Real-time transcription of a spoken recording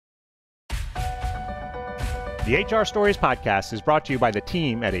The HR Stories podcast is brought to you by the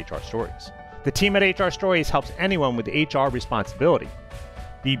team at HR Stories. The team at HR Stories helps anyone with HR responsibility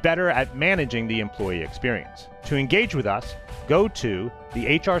be better at managing the employee experience. To engage with us, go to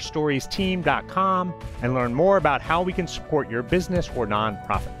thehrStoriesTeam.com and learn more about how we can support your business or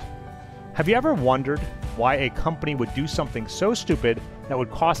nonprofit. Have you ever wondered why a company would do something so stupid that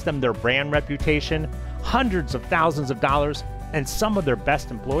would cost them their brand reputation, hundreds of thousands of dollars, and some of their best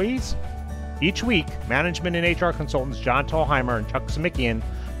employees? Each week, management and HR consultants John Tolheimer and Chuck Simikian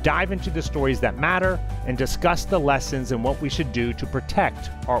dive into the stories that matter and discuss the lessons and what we should do to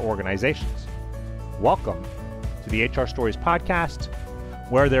protect our organizations. Welcome to the HR Stories podcast,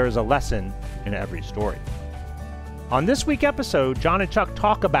 where there is a lesson in every story. On this week's episode, John and Chuck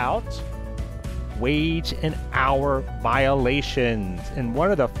talk about wage and hour violations and one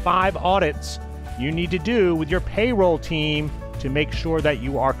of the 5 audits you need to do with your payroll team to make sure that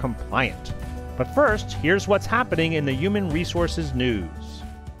you are compliant. But first, here's what's happening in the human resources news.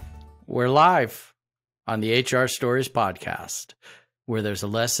 We're live on the HR Stories podcast, where there's a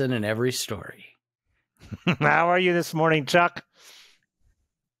lesson in every story. How are you this morning, Chuck?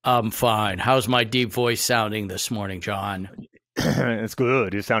 I'm fine. How's my deep voice sounding this morning, John? It's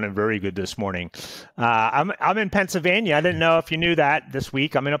good. You sounded very good this morning. I'm in Pennsylvania. I didn't know if you knew that this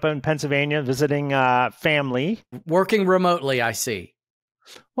week. I'm up in Pennsylvania visiting family. Working remotely, I see.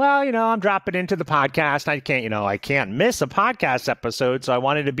 Well, I'm dropping into the podcast. I can't miss a podcast episode, so I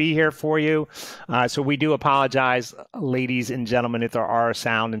wanted to be here for you. So we do apologize, ladies and gentlemen, if there are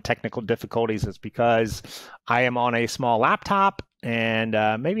sound and technical difficulties. It's because I am on a small laptop, and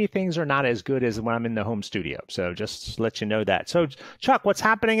maybe things are not as good as when I'm in the home studio. So just to let you know that. So, Chuck, what's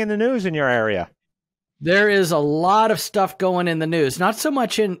happening in the news in your area? There is a lot of stuff going in the news, not so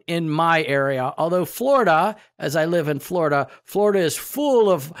much in my area, although Florida, as I live in Florida, Florida is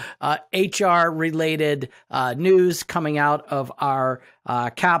full of HR-related news coming out of our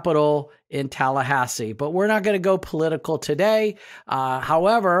capital in Tallahassee. But we're not going to go political today.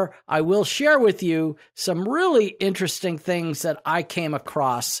 However, I will share with you some really interesting things that I came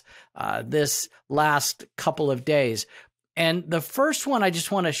across this last couple of days. And the first one I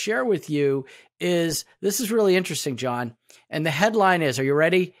just want to share with you is, this is really interesting, John. And the headline is, are you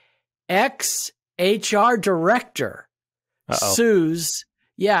ready? Ex-HR director sues.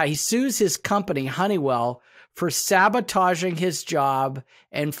 Yeah, he sues his company, Honeywell, for sabotaging his job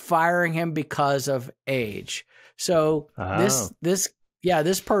and firing him because of age. So this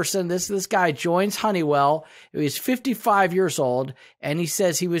guy joins Honeywell. He's 55 years old, and he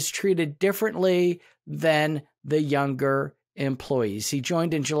says he was treated differently than the younger employees. He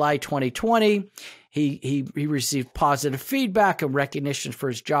joined in July 2020. He received positive feedback and recognition for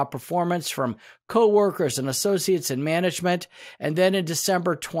his job performance from coworkers and associates in management. And then in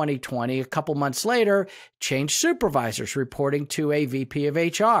December 2020, a couple months later, changed supervisors, reporting to a VP of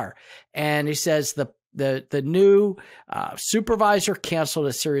HR. And he says the new supervisor canceled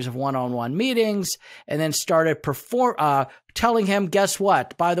a series of one-on-one meetings and then started telling him, guess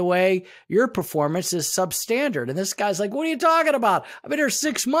what? By the way, your performance is substandard. And this guy's like, what are you talking about? I've been here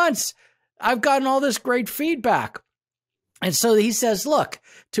 6 months. I've gotten all this great feedback. And so he says, look,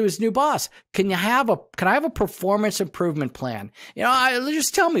 to his new boss, can I have a performance improvement plan?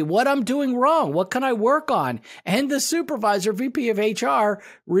 Just tell me what I'm doing wrong. What can I work on? And the supervisor, VP of HR,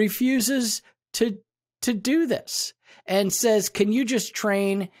 refuses to do this and says, can you just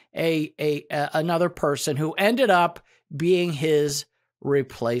train another person who ended up being his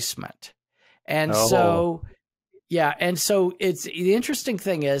replacement? And so it's the interesting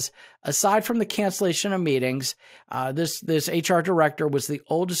thing is, aside from the cancellation of meetings, this HR director was the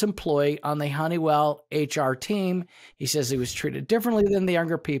oldest employee on the Honeywell HR team. He says he was treated differently than the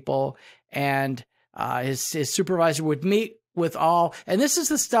younger people, and his supervisor would meet with all, and this is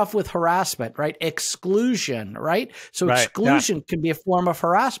the stuff with harassment, right? Exclusion, right? So exclusion can be a form of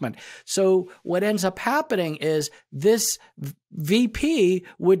harassment. So what ends up happening is this VP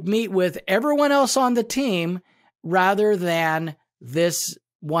would meet with everyone else on the team rather than this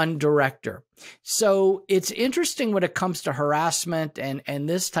one director. So it's interesting when it comes to harassment and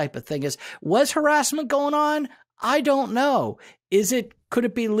this type of thing. Was harassment going on? I don't know. Could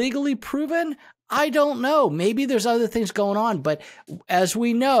it be legally proven? I don't know. Maybe there's other things going on, but as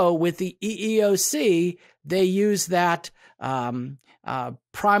we know, with the EEOC, they use that prima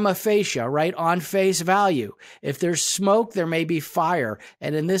facie, right, on face value. If there's smoke, there may be fire.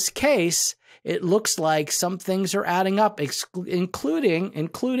 And in this case, it looks like some things are adding up,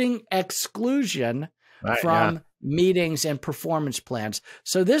 including exclusion from meetings and performance plans.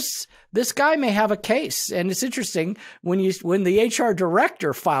 So this guy may have a case, and it's interesting when the HR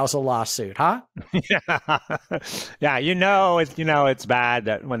director files a lawsuit, huh? Yeah, yeah. It's bad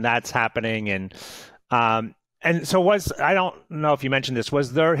that when that's happening, and so I don't know if you mentioned this.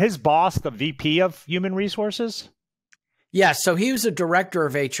 Was his boss the VP of Human Resources? Yeah, so he was a director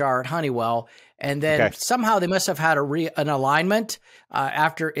of HR at Honeywell, and then somehow they must have had an alignment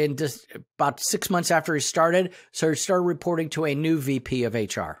about 6 months after he started. So he started reporting to a new VP of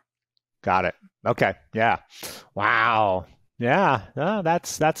HR. Got it. Okay. Yeah. Wow. Yeah.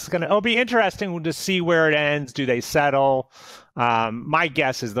 It'll be interesting to see where it ends. Do they settle? My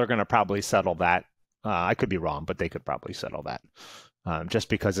guess is they're going to probably settle that. I could be wrong, but they could probably settle that just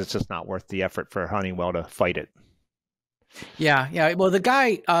because it's just not worth the effort for Honeywell to fight it. Yeah. Well, the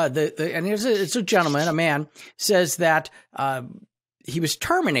guy, and it's a gentleman, a man, says that he was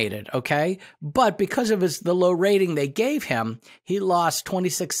terminated, okay? But because of the low rating they gave him, he lost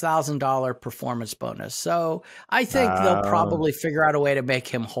 $26,000 performance bonus. So I think they'll probably figure out a way to make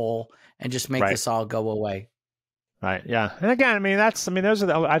him whole and just make this all go away. Right. Yeah. And again, those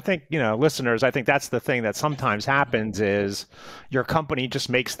are I think, listeners, I think that's the thing that sometimes happens is your company just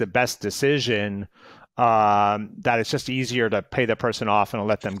makes the best decision. That it's just easier to pay the person off and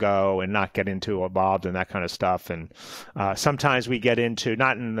let them go and not get involved in that kind of stuff. And sometimes we get into,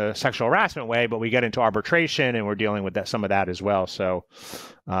 not in the sexual harassment way, but we get into arbitration, and we're dealing with some of that as well. So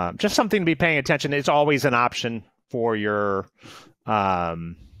just something to be paying attention. It's always an option for your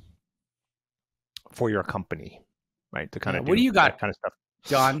company, right? To kind of what do you got, that kind of stuff.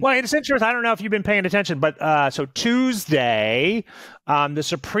 John? Well, it's interesting. I don't know if you've been paying attention, but so Tuesday, the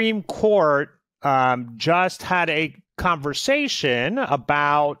Supreme Court just had a conversation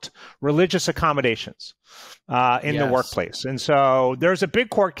about religious accommodations in the workplace. And so there's a big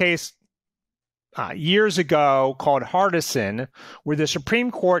court case years ago called Hardison, where the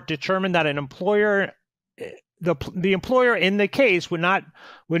Supreme Court determined that an employer, the employer in the case would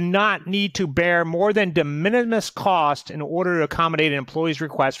not need to bear more than de minimis cost in order to accommodate an employee's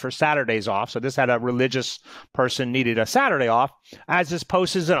request for Saturdays off. So this had a religious person needed a Saturday off, as this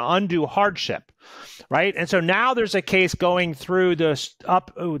poses an undue hardship, right? And so now there's a case going through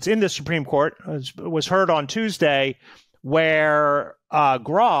it's in the Supreme Court. It was heard on Tuesday, where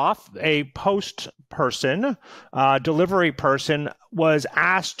Groff, a post person, delivery person, was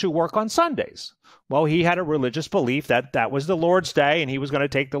asked to work on Sundays. Well, he had a religious belief that was the Lord's Day and he was going to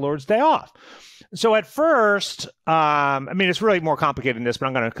take the Lord's Day off. So at first, it's really more complicated than this, but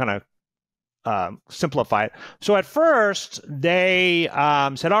I'm going to kind of simplify it. So at first, they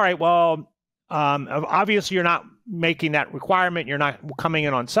said, all right, well, obviously you're not making that requirement. You're not coming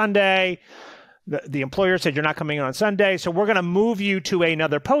in on Sunday. The employer said you're not coming in on Sunday, so we're going to move you to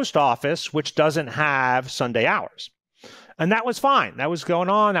another post office which doesn't have Sunday hours. And that was fine. That was going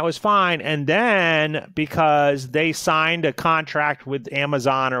on. That was fine. And then because they signed a contract with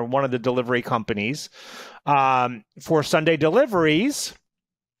Amazon or one of the delivery companies for Sunday deliveries,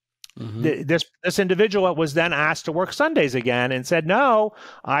 this individual was then asked to work Sundays again and said, no,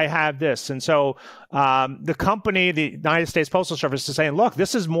 I have this. And so the company, the United States Postal Service, is saying, look,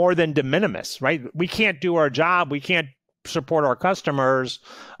 this is more than de minimis, right? We can't do our job. We can't support our customers.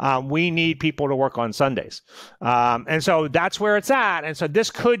 We need people to work on Sundays. And so that's where it's at. And so this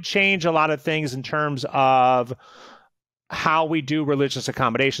could change a lot of things in terms of how we do religious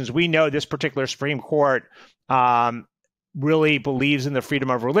accommodations. We know this particular Supreme Court really believes in the freedom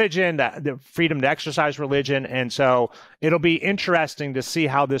of religion, that the freedom to exercise religion. And so it'll be interesting to see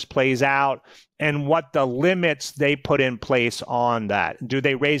how this plays out and what the limits they put in place on that. Do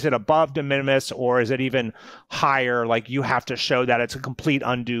they raise it above de minimis, or is it even higher? Like you have to show that it's a complete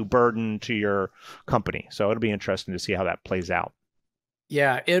undue burden to your company. So it'll be interesting to see how that plays out.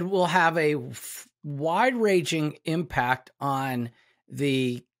 Yeah, it will have a wide-ranging impact on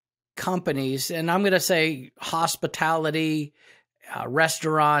the companies, and I'm going to say hospitality,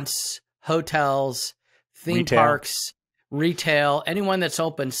 restaurants, hotels, theme parks, retail, anyone that's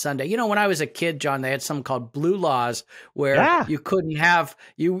open Sunday. You know, when I was a kid, John, they had something called Blue Laws where you couldn't have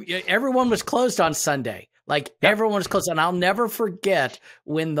everyone was closed on Sunday. Everyone was closed. And I'll never forget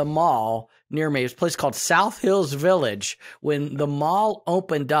when the mall near me, it was a place called South Hills Village, when the mall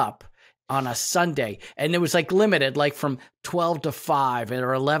opened up on a Sunday, and it was limited, from 12 to 5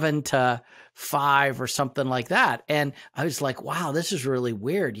 or 11 to 5 or something like that. And I was like, wow, this is really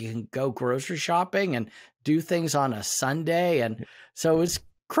weird. You can go grocery shopping and do things on a Sunday. And so it's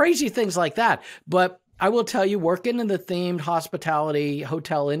crazy things like that. But I will tell you, working in the themed hospitality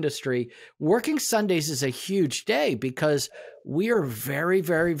hotel industry, working Sundays is a huge day because we are very,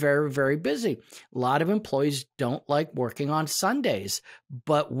 very, very, very busy. A lot of employees don't like working on Sundays,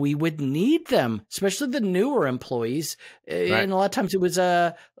 but we would need them, especially the newer employees. Right. And a lot of times it was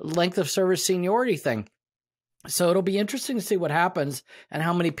a length of service seniority thing. So it'll be interesting to see what happens and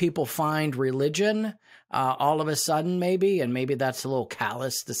how many people find religion all of a sudden, maybe. And maybe that's a little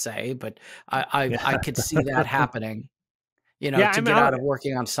callous to say, but I could see that happening, to get out of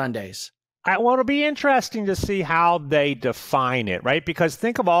working on Sundays. Well, it'll be interesting to see how they define it, right? Because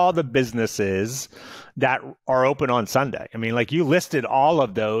think of all the businesses that are open on Sunday. I mean, like you listed all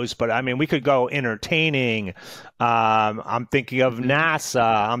of those, but I mean, we could go entertaining. I'm thinking of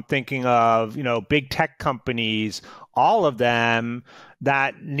NASA. I'm thinking of, big tech companies, all of them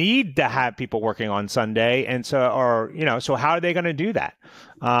that need to have people working on Sunday. And so how are they going to do that?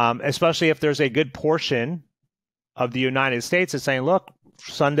 Especially if there's a good portion of the United States that's saying, look,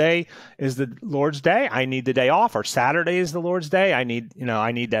 Sunday is the Lord's day. I need the day off. Or Saturday is the Lord's day. I need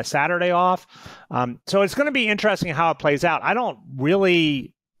that Saturday off. So it's going to be interesting how it plays out. I don't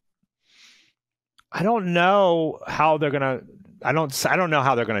know how they're going to. I don't know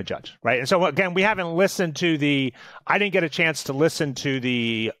how they're going to judge, right? And so again, we haven't listened to I didn't get a chance to listen to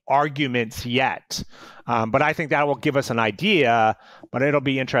the arguments yet, but I think that will give us an idea. But it'll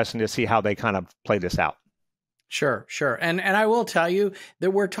be interesting to see how they kind of play this out. Sure. And I will tell you, there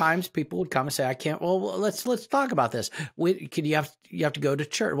were times people would come and say, I can't, well, let's talk about this. You have to go to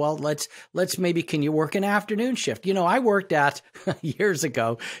church. Well, let's maybe, can you work an afternoon shift? I worked at years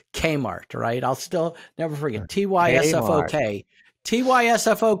ago, Kmart, right? I'll still never forget TYSFOK.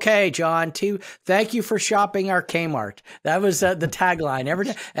 TYSFOK, John. Thank you for shopping our Kmart. That was the tagline every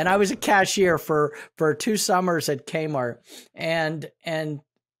day. And I was a cashier for 2 summers at Kmart, and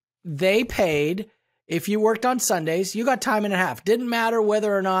they paid. If you worked on Sundays, you got time and a half. Didn't matter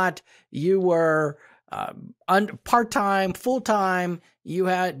whether or not you were part-time, full-time.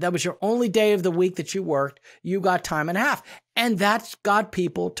 That was your only day of the week that you worked. You got time and a half, and that's got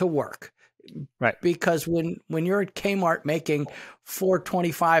people to work. Right. Because when you're at Kmart making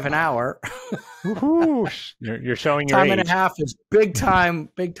 $4.25 an hour, you're showing your time age. And a half is big time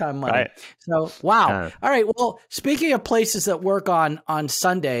money. Right. So, wow. All right. Well, speaking of places that work on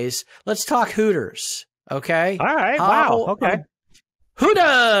Sundays, let's talk Hooters. Okay. All right. Wow. Okay.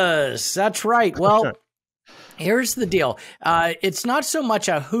 Hooters. That's right. Well, here's the deal. It's not so much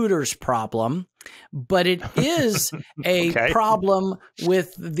a Hooters problem, but it is a problem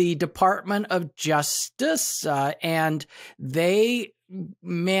with the Department of Justice, and they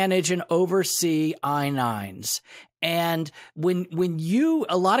manage and oversee I-9s. And when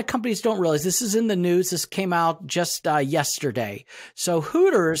a lot of companies don't realize, this is in the news, this came out just yesterday. So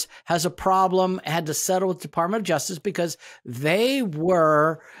Hooters has a problem, had to settle with the Department of Justice because they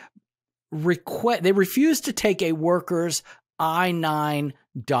refused to take a worker's I-9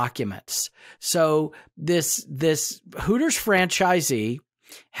 documents. So this Hooters franchisee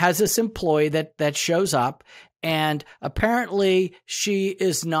has this employee that shows up, and apparently she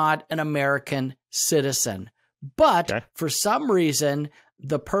is not an American citizen. But for some reason,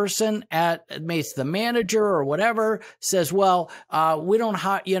 the person maybe the manager or whatever says, well, we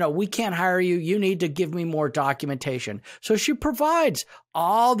can't hire you. You need to give me more documentation. So she provides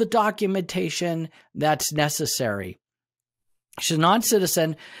all the documentation that's necessary. She's a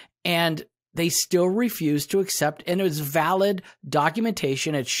non-citizen, and they still refused to accept, and it was valid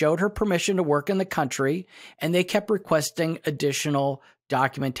documentation. It showed her permission to work in the country, and they kept requesting additional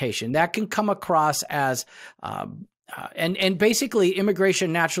documentation. That can come across as and basically, Immigration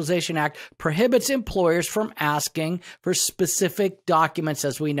and Naturalization Act prohibits employers from asking for specific documents,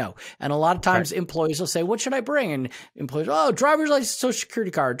 as we know. And a lot of times employees will say, what should I bring? And employees, driver's license, social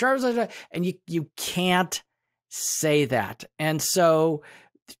security card, driver's license. And you can't say that. And so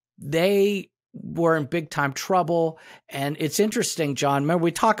they were in big time trouble. And it's interesting, John, remember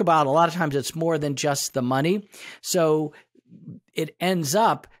we talk about a lot of times it's more than just the money. So it ends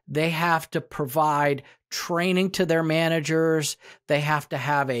up they have to provide training to their managers. They have to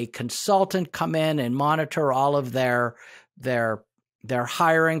have a consultant come in and monitor all of their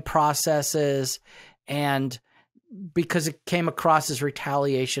hiring processes, and because it came across as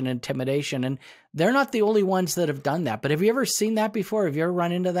retaliation and intimidation. And they're not the only ones that have done that. But have you ever seen that before? Have you ever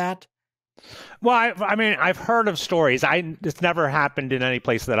run into that? Well, I've heard of stories. It's never happened in any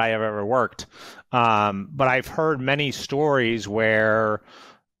place that I have ever worked. But I've heard many stories where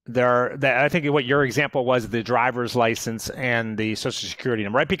I think what your example was, the driver's license and the social security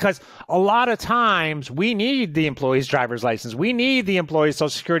number, right? Because a lot of times we need the employee's driver's license. We need the employee's social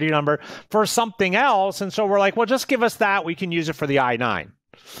security number for something else. And so we're like, well, just give us that. We can use it for the I-9.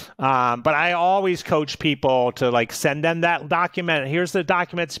 But I always coach people to like send them that document. Here's the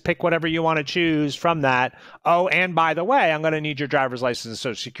documents. Pick whatever you want to choose from that. Oh, and by the way, I'm going to need your driver's license and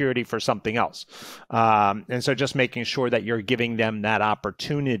social security for something else. And so just making sure that you're giving them that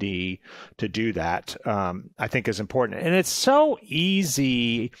opportunity to do that, I think is important. And it's so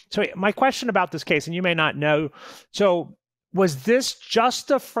easy. So my question about this case, and you may not know, so was this just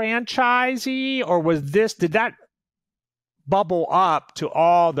a franchisee, or did that bubble up to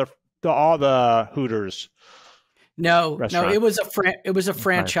all the Hooters? No, restaurant? it was a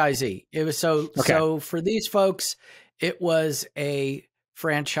franchisee. It was so for these folks, it was a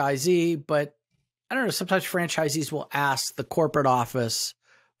franchisee, but I don't know, sometimes franchisees will ask the corporate office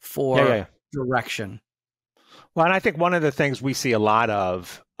for direction. Well, and I think one of the things we see a lot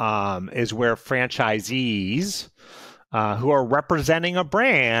of is where franchisees who are representing a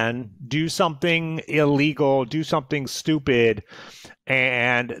brand do something illegal, do something stupid,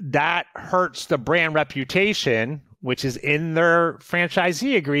 and that hurts the brand reputation, which is in their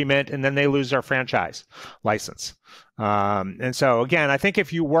franchisee agreement, and then they lose their franchise license. And so, again, I think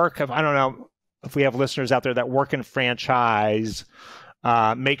if you work, I don't know if we have listeners out there that work in franchise,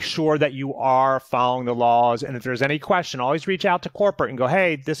 make sure that you are following the laws. And if there's any question, always reach out to corporate and go,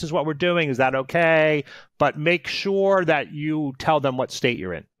 hey, this is what we're doing. Is that okay? But make sure that you tell them what state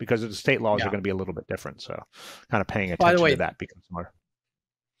you're in, because the state laws are going to be a little bit different. So kind of paying attention to that becomes more.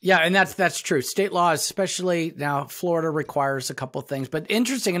 Yeah, and that's true. State laws, especially now, Florida requires a couple of things. But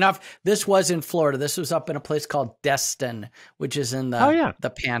interesting enough, this was in Florida. This was up in a place called Destin, which is in the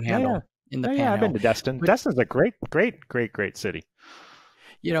Panhandle. In the Panhandle. Yeah, I've been to Destin. Destin's a great city.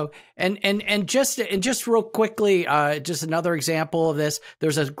 You know, and just real quickly, just another example of this.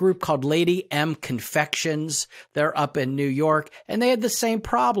 There's a group called Lady M Confections. They're up in New York, and they had the same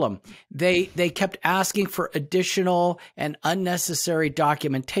problem. They kept asking for additional and unnecessary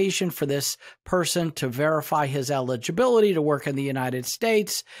documentation for this person to verify his eligibility to work in the United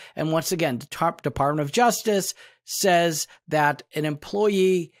States. And once again, the Department of Justice says that an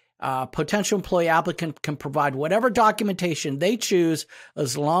employee, potential employee applicant, can provide whatever documentation they choose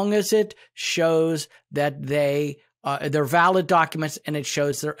as long as it shows that they're valid documents and it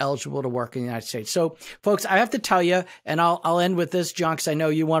shows they're eligible to work in the United States. So, folks, I have to tell you, and I'll end with this, John, because I know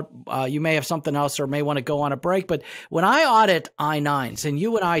you may have something else or may want to go on a break. But when I audit I-9s, and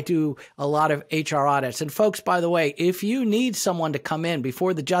you and I do a lot of HR audits, and folks, by the way, if you need someone to come in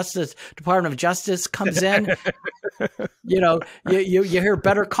before the Department of Justice comes in, you hear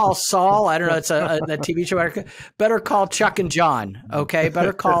Better Call Saul. I don't know, it's a TV show. Better call Chuck and John. Okay,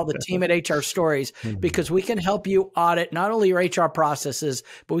 better call the team at HR Stories, because we can help you audit not only your HR processes,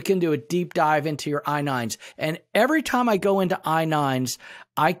 but we can do a deep dive into your I-9s. And every time I go into I-9s,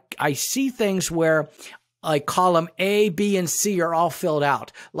 I see things where like column A, B, and C are all filled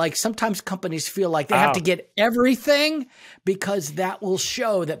out. Like sometimes companies feel like they have to get everything, because that will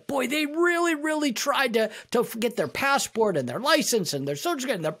show that, boy, they really, really tried to get their passport and their license and their social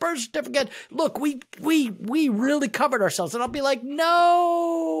security and their birth certificate. Look, we really covered ourselves. And I'll be like,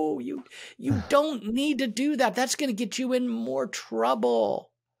 no, you don't need to do that. That's going to get you in more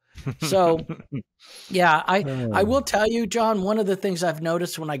trouble. So, yeah, I will tell you, John, one of the things I've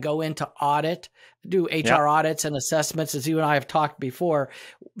noticed when I go into do HR audits and assessments, as you and I have talked before,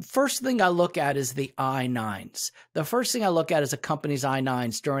 first thing I look at is the I-9s. The first thing I look at is a company's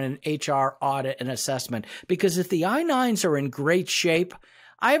I-9s during an HR audit and assessment, because if the I-9s are in great shape,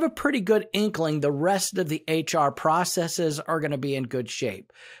 I have a pretty good inkling the rest of the HR processes are going to be in good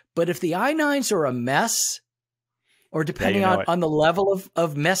shape. But if the I-9s are a mess, or depending on the level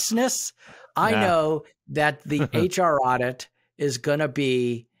of messness, I know that the HR audit is going to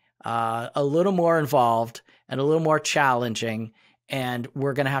be a little more involved and a little more challenging, and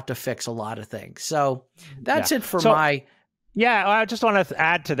we're going to have to fix a lot of things. So that's it for my... Yeah, I just want to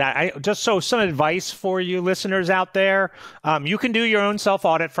add to that. Some advice for you listeners out there. You can do your own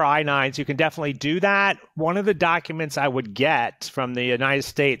self-audit for I-9s. You can definitely do that. One of the documents I would get from the United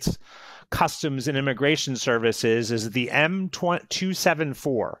States Customs and Immigration Services is the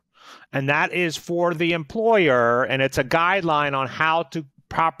M274. And that is for the employer, and it's a guideline on how to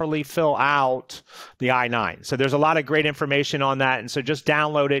properly fill out the I-9. So there's a lot of great information on that. And so just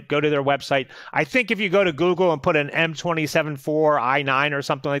download it, go to their website. I think if you go to Google and put an M274 I-9 or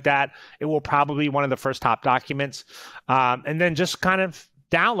something like that, it will probably be one of the first top documents. And then just kind of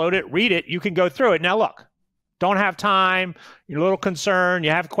download it, read it. You can go through it. Now, look, don't have time, you're a little concerned,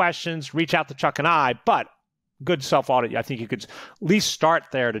 you have questions, reach out to Chuck and I. But good self-audit, I think you could at least start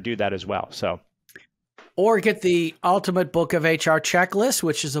there to do that as well. So, or get the Ultimate Book of HR Checklist,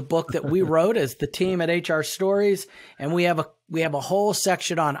 which is a book that we wrote as the team at HR Stories, and we have a whole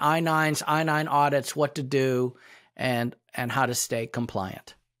section on I-9s, I-9 audits, what to do, and how to stay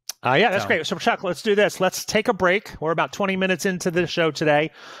compliant. Yeah, that's great. So, Chuck, let's do this. Let's take a break. We're about 20 minutes into the show today.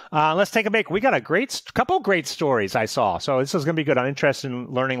 Let's take a break. We got a couple great stories I saw. So this is going to be good. I'm interested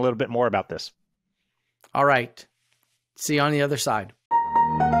in learning a little bit more about this. All right. See you on the other side.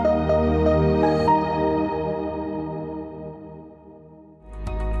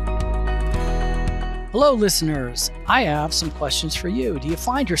 Hello, listeners. I have some questions for you. Do you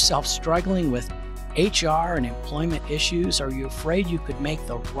find yourself struggling with HR and employment issues? Are you afraid you could make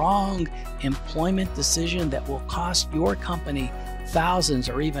the wrong employment decision that will cost your company thousands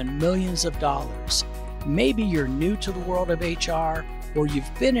or even millions of dollars? Maybe you're new to the world of HR, or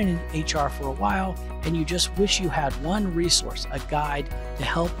you've been in HR for a while and you just wish you had one resource, a guide to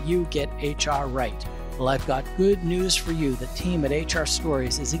help you get HR right. Well, I've got good news for you. The team at HR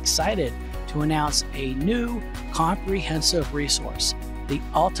Stories is excited to announce a new comprehensive resource, the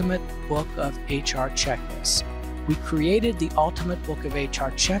Ultimate Book of HR Checklist. We created the Ultimate Book of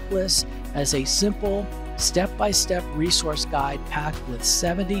HR Checklist as a simple, step-by-step resource guide packed with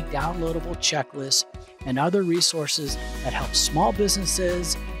 70 downloadable checklists and other resources that help small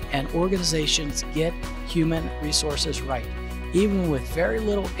businesses and organizations get human resources right. Even with very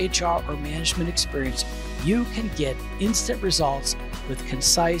little HR or management experience, you can get instant results with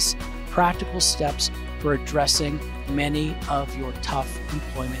concise, practical steps for addressing many of your tough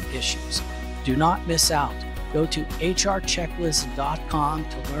employment issues. Do not miss out. Go to hrchecklist.com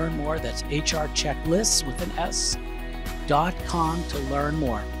to learn more. That's hrchecklists with an S.com to learn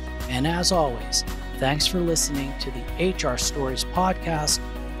more. And as always, thanks for listening to the HR Stories podcast,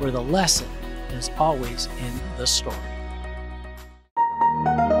 where the lesson is always in the story.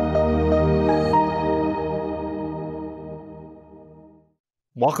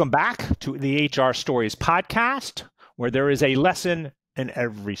 Welcome back to the HR Stories podcast, where there is a lesson in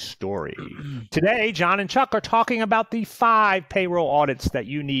every story. Today, John and Chuck are talking about the 5 payroll audits that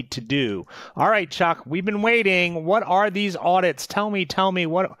you need to do. All right, Chuck, we've been waiting. What are these audits? Tell me,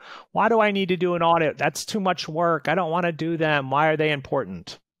 why do I need to do an audit? That's too much work. I don't want to do them. Why are they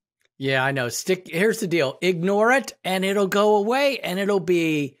important? Yeah, I know. Here's the deal. Ignore it and it'll go away and it'll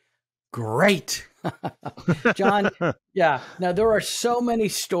be great. John, yeah. Now, there are so many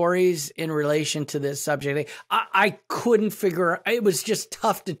stories in relation to this subject. I couldn't it was just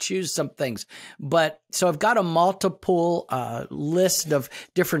tough to choose some things. But so I've got a multiple list of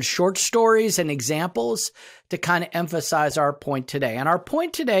different short stories and examples to kind of emphasize our point today. And our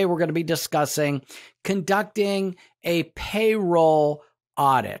point today, we're going to be discussing conducting a payroll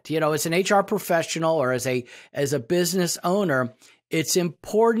audit. You know, as an HR professional or as a business owner, it's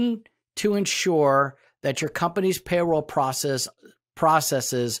important to ensure that your company's payroll processes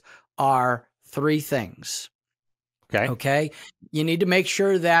are 3 things. Okay. You need to make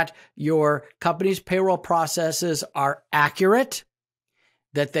sure that your company's payroll processes are accurate,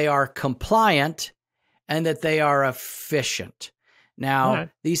 that they are compliant, and that they are efficient. Now,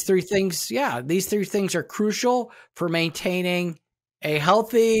 these 3 things are crucial for maintaining a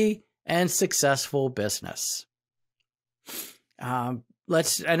healthy and successful business. And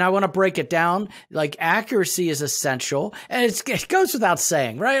I want to break it down. Like, accuracy is essential, and it goes without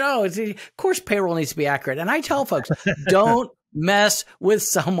saying, right? Of course, payroll needs to be accurate. And I tell folks, don't mess with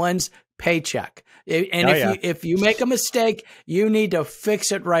someone's paycheck. And if you make a mistake, you need to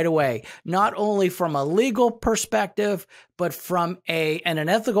fix it right away. Not only from a legal perspective, but from an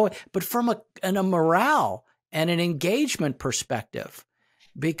ethical, but from a morale and an engagement perspective.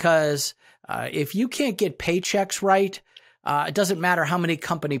 Because if you can't get paychecks right, it doesn't matter how many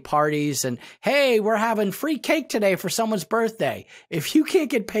company parties and, hey, we're having free cake today for someone's birthday. If you can't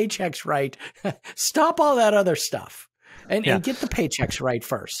get paychecks right, stop all that other stuff and get the paychecks right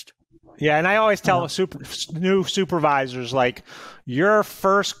first. Yeah, and I always tell new supervisors, like, your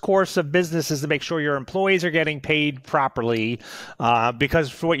first course of business is to make sure your employees are getting paid properly,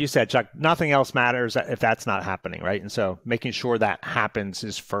 because for what you said, Chuck, nothing else matters if that's not happening, right? And so making sure that happens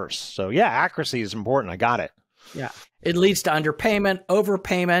is first. So yeah, accuracy is important. I got it. Yeah. It leads to underpayment,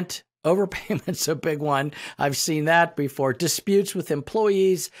 overpayment. Overpayment's a big one. I've seen that before. Disputes with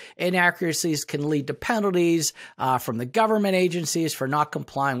employees, inaccuracies can lead to penalties from the government agencies for not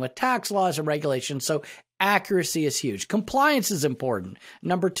complying with tax laws and regulations. So accuracy is huge. Compliance is important.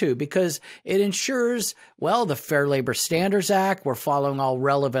 Number 2, because it ensures, the Fair Labor Standards Act, we're following all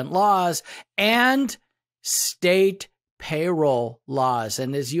relevant laws, and state payroll laws.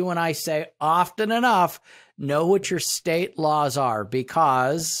 And as you and I say often enough, know what your state laws are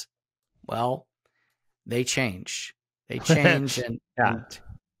because, well, they change. They change.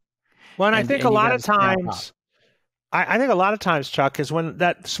 Well, I think a lot of times, I think a lot of times, Chuck, is when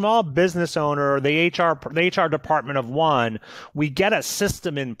that small business owner or the HR department of one, we get a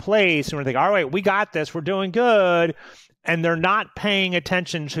system in place and we're thinking, all right, we got this, we're doing good. And they're not paying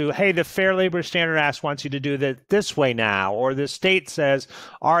attention to, hey, the Fair Labor Standard Act wants you to do that this way now, or the state says,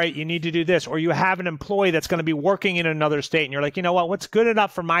 all right, you need to do this, or you have an employee that's going to be working in another state, and you're like, you know what, what's good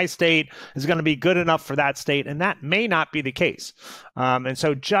enough for my state is going to be good enough for that state, and that may not be the case. And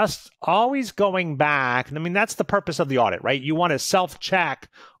so just always going back, I mean, that's the purpose of the audit, right? You want to self-check,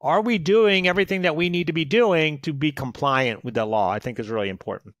 are we doing everything that we need to be doing to be compliant with the law? I think is really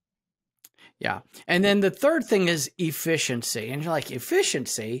important. Yeah. And then the third thing is efficiency. And you're like,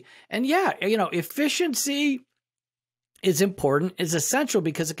 efficiency? And yeah, efficiency is important, is essential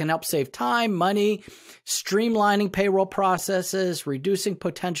because it can help save time, money, streamlining payroll processes, reducing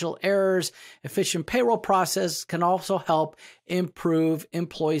potential errors. Efficient payroll process can also help improve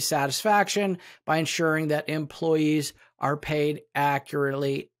employee satisfaction by ensuring that employees are paid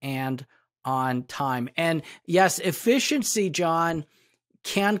accurately and on time. And yes, efficiency, John,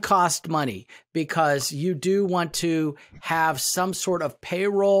 can cost money because you do want to have some sort of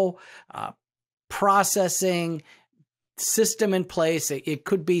payroll processing system in place. It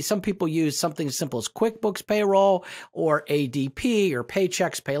could be, some people use something as simple as QuickBooks payroll or ADP or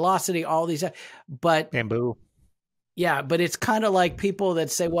Paychex, Paylocity, all these. But Bamboo. Yeah, but it's kind of like people that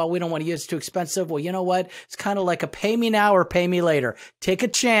say, well, we don't want to use it, it's too expensive. Well, you know what? It's kind of like a pay me now or pay me later. Take a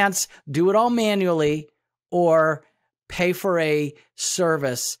chance, do it all manually, or pay for a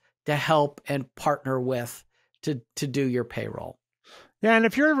service to help and partner with to do your payroll. Yeah, and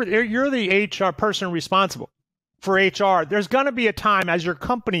if you're the HR person responsible for HR, there's going to be a time as your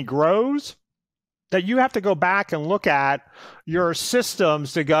company grows that you have to go back and look at your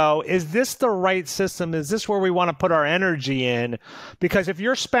systems to go, is this the right system? Is this where we want to put our energy in? Because if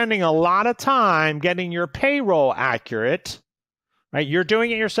you're spending a lot of time getting your payroll accurate, right? You're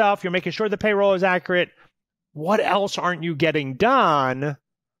doing it yourself, you're making sure the payroll is accurate. What else aren't you getting done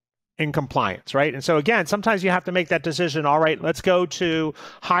in compliance, right? And so again, sometimes you have to make that decision. All right, let's go to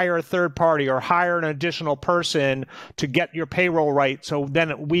hire a third party or hire an additional person to get your payroll right. So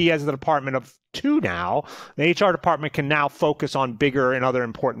then we as the department of two now, the HR department can now focus on bigger and other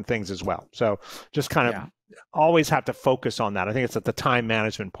important things as well. So just kind of always have to focus on that. I think it's at the time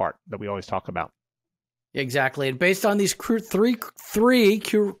management part that we always talk about. Exactly. And based on these three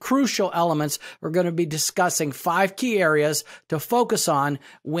crucial elements, we're going to be discussing 5 key areas to focus on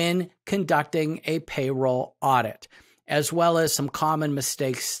when conducting a payroll audit, as well as some common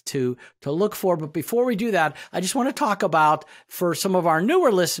mistakes to look for. But before we do that, I just want to talk about, for some of our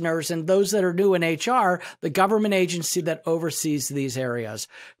newer listeners and those that are new in HR, the government agency that oversees these areas.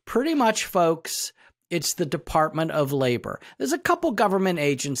 Pretty much, folks, it's the Department of Labor. There's a couple government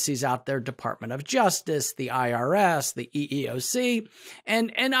agencies out there, Department of Justice, the IRS, the EEOC,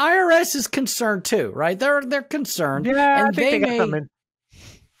 and IRS is concerned too, right? They're concerned. Yeah, and I think they got some in.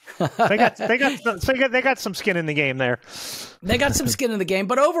 They got some skin in the game there. They got some skin in the game,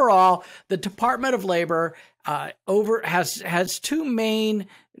 but overall, the Department of Labor has 2 main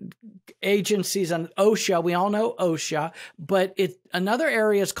agencies on OSHA. We all know OSHA, but another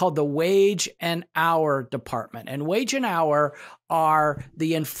area is called the Wage and Hour Department. And Wage and Hour are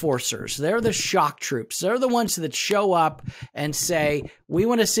the enforcers. They're the shock troops. They're the ones that show up and say, we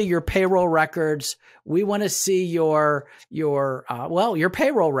want to see your payroll records. We want to see your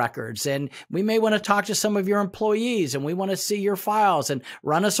payroll records. And we may want to talk to some of your employees, and we want to see your files and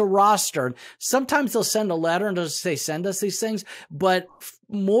run us a roster. Sometimes they'll send a letter and they'll say, send us these things. But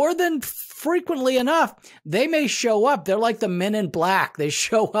more than frequently enough, they may show up. They're like the men in black. They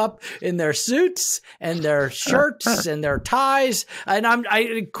show up in their suits and their shirts and their ties. And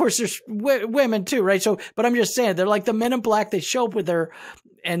of course, there's women too, right? So, but I'm just saying, they're like the men in black. They show up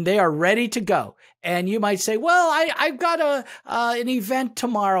and they are ready to go. And you might say, well, I've got an event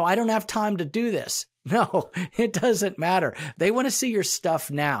tomorrow. I don't have time to do this. No, it doesn't matter. They want to see your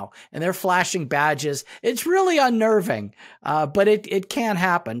stuff now, and they're flashing badges. It's really unnerving, but it can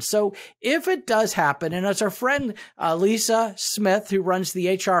happen. So if it does happen, and as our friend Lisa Smith, who runs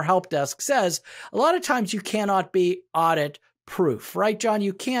the HR help desk, says, a lot of times you cannot be audit proof, right, John?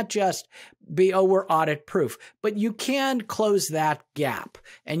 You can't just be, we're audit proof, but you can close that gap,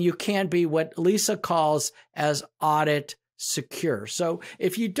 and you can be what Lisa calls as audit secure. So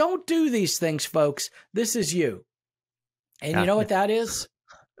if you don't do these things, folks, this is you. And you know what that is?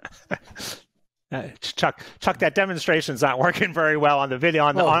 Chuck, that demonstration's not working very well on the video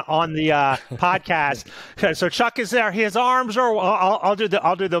on the podcast. So Chuck is there. His arms are. I'll do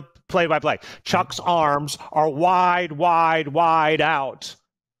the play-by-play. Chuck's arms are wide out.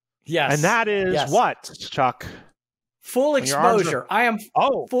 Yes, and that is what, Chuck? Full exposure. I am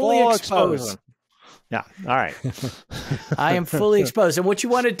fully exposed. Yeah. All right. I am fully exposed. And what you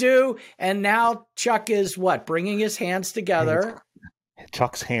want to do, and now Chuck is what? Bringing his hands together.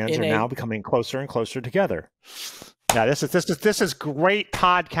 Chuck's hands are now becoming closer and closer together. Yeah, this is great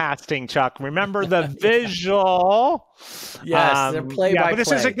podcasting, Chuck. Remember the visual. Yes, the play-by-play.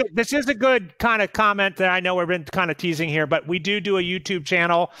 But this is a good kind of comment that I know we've been kind of teasing here, but we do a YouTube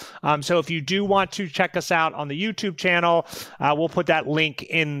channel. So if you do want to check us out on the YouTube channel, we'll put that link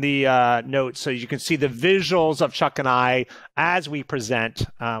in the notes so you can see the visuals of Chuck and I as we present.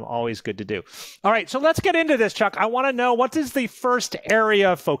 Always good to do. All right, so let's get into this, Chuck. I want to know, what is the first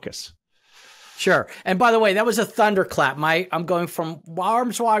area of focus? Sure. And by the way, that was a thunderclap. I'm going from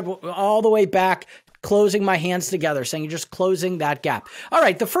arms wide all the way back, closing my hands together, saying you're just closing that gap. All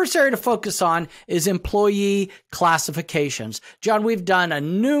right. The first area to focus on is employee classifications. John, we've done a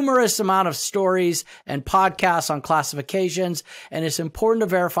numerous amount of stories and podcasts on classifications, and it's important to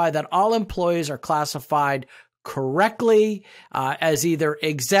verify that all employees are classified correctly as either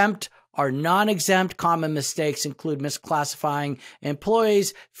exempt or non-exempt. Common mistakes include misclassifying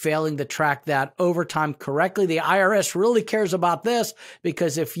employees, failing to track that overtime correctly. The IRS really cares about this,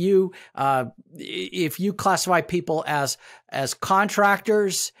 because if you classify people as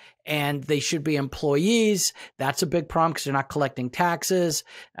contractors and they should be employees, that's a big problem because they're not collecting taxes.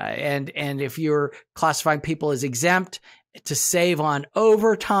 And if you're classifying people as exempt to save on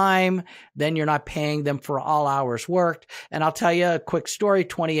overtime, then you're not paying them for all hours worked. And I'll tell you a quick story,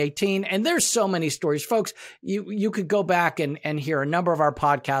 2018, and there's so many stories, folks. You could go back and hear a number of our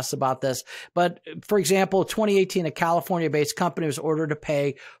podcasts about this. But for example, 2018, a California-based company was ordered to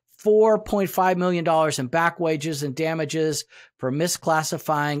pay $4.5 million in back wages and damages for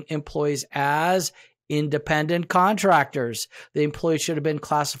misclassifying employees as independent contractors. The employees should have been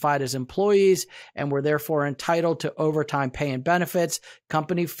classified as employees and were therefore entitled to overtime pay and benefits.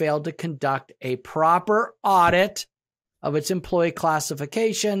 Company failed to conduct a proper audit of its employee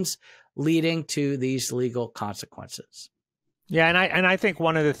classifications, leading to these legal consequences. Yeah, and I think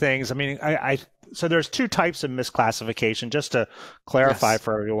one of the things, I mean, so there's two types of misclassification, just to clarify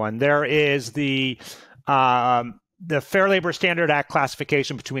for everyone. There is the Fair Labor Standard Act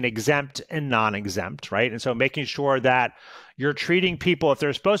classification between exempt and non-exempt, right? And so making sure that you're treating people, if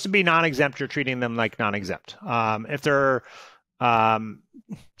they're supposed to be non-exempt, you're treating them like non-exempt. If they're,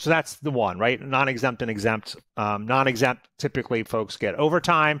 so that's the one, right? Non-exempt and exempt. Non-exempt, typically folks get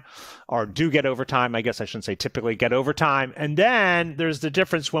overtime, or do get overtime. I guess I shouldn't say typically get overtime. And then there's the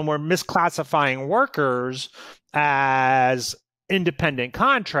difference when we're misclassifying workers as independent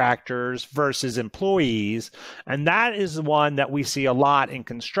contractors versus employees. And that is the one that we see a lot in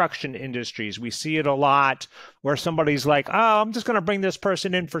construction industries. We see it a lot where somebody's like, oh, I'm just going to bring this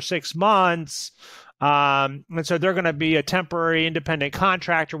person in for 6 months. And so they're going to be a temporary independent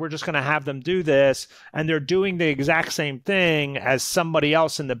contractor. We're just going to have them do this. And they're doing the exact same thing as somebody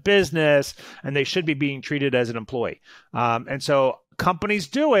else in the business, and they should be being treated as an employee. And so companies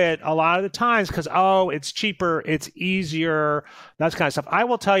do it a lot of the times because, oh, it's cheaper, it's easier, that kind of stuff. I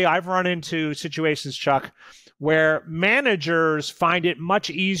will tell you, I've run into situations, Chuck, where managers find it much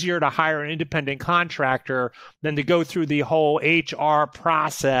easier to hire an independent contractor than to go through the whole HR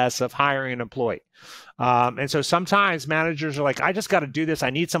process of hiring an employee. And so sometimes managers are like, I just got to do this. I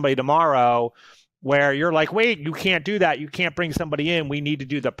need somebody tomorrow. Where you're like, wait, you can't do that. You can't bring somebody in. We need to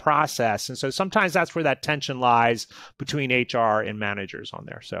do the process. And so sometimes that's where that tension lies between HR and managers on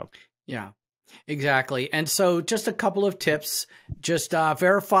there. So, yeah, exactly. And so just a couple of tips. Just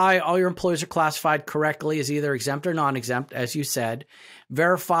verify all your employees are classified correctly as either exempt or non-exempt, as you said.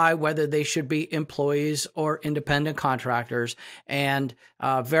 Verify whether they should be employees or independent contractors, and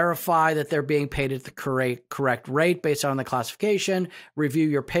verify that they're being paid at the correct rate based on the classification. Review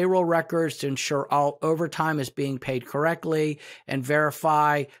your payroll records to ensure all overtime is being paid correctly, and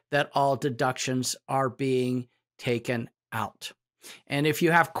verify that all deductions are being taken out. And if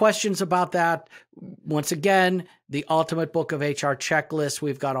you have questions about that, once again, the Ultimate Book of HR Checklist,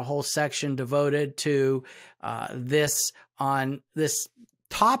 we've got a whole section devoted to this on this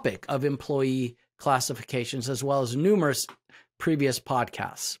topic of employee classifications, as well as numerous previous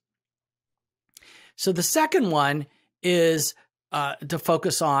podcasts. So the second one is to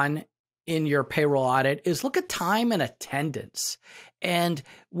focus on in your payroll audit is look at time and attendance. And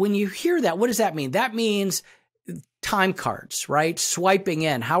when you hear that, what does that mean? That means time cards, right? Swiping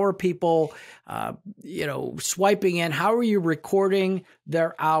in. How are people, swiping in? How are you recording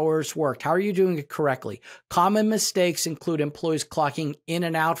their hours worked? How are you doing it correctly? Common mistakes include employees clocking in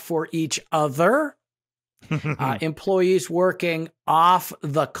and out for each other, employees working off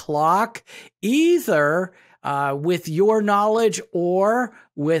the clock, either with your knowledge or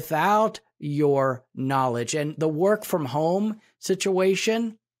without your knowledge. And the work from home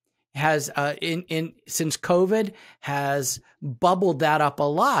situation has since COVID has bubbled that up a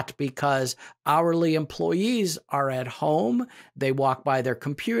lot, because hourly employees are at home. They walk by their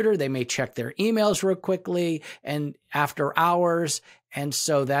computer. They may check their emails real quickly and after hours. And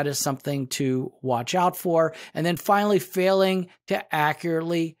so that is something to watch out for. And then finally, failing to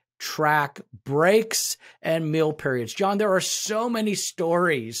accurately track breaks and meal periods. John, there are so many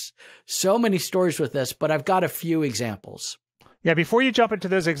stories with this, but I've got a few examples. Yeah, before you jump into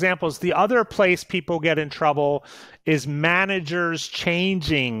those examples, the other place people get in trouble is managers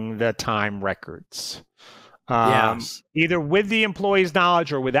changing the time records. Yes. Either with the employee's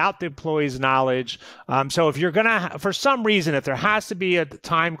knowledge or without the employee's knowledge. So if you're going to, for some reason, if there has to be a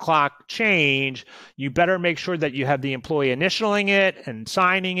time clock change, you better make sure that you have the employee initialing it and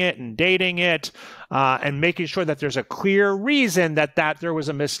signing it and dating it, and making sure that there's a clear reason that there was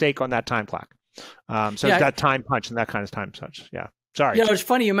a mistake on that time clock. That time punch and that kind of time punch. Yeah. Sorry. It's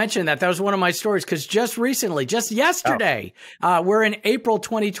funny you mentioned that. That was one of my stories, because just yesterday, we're in April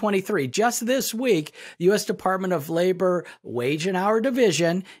 2023. Just this week, the U.S. Department of Labor Wage and Hour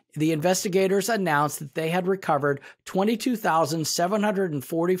Division, the investigators announced that they had recovered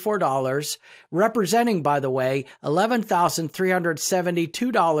 $22,744, representing, by the way,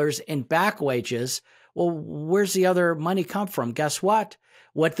 $11,372 in back wages. Well, where's the other money come from? Guess what?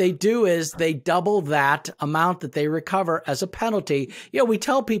 What they do is they double that amount that they recover as a penalty. We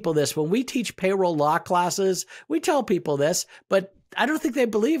tell people this when we teach payroll law classes. We tell people this, but I don't think they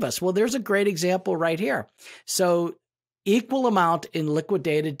believe us. Well, there's a great example right here. So equal amount in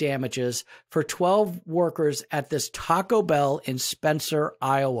liquidated damages for 12 workers at this Taco Bell in Spencer,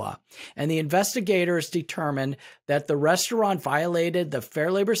 Iowa. And the investigators determined that the restaurant violated the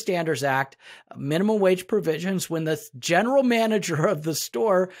Fair Labor Standards Act minimum wage provisions when the general manager of the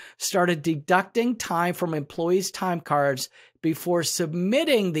store started deducting time from employees' time cards before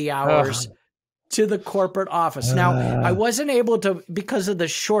submitting the hours to the corporate office. Now, I wasn't able to, because of the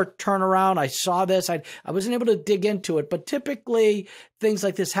short turnaround, I saw this, I wasn't able to dig into it, but typically things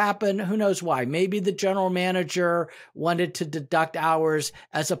like this happen. Who knows why? Maybe the general manager wanted to deduct hours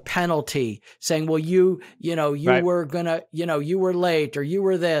as a penalty, saying, well, you right. were gonna, you were late, or you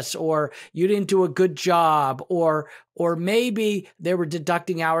were this, or you didn't do a good job, or maybe they were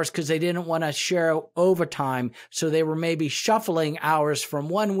deducting hours because they didn't want to share overtime. So they were maybe shuffling hours from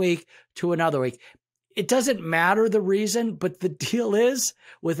one week to another week. It doesn't matter the reason, but the deal is,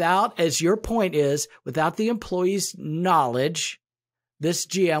 as your point is, without the employee's knowledge, this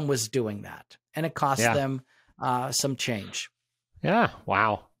GM was doing that, and it cost them some change. Yeah.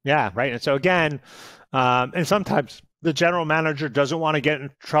 Wow. Yeah. Right. And so again, and sometimes the general manager doesn't want to get in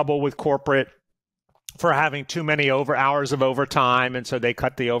trouble with corporate for having too many hours of overtime, and so they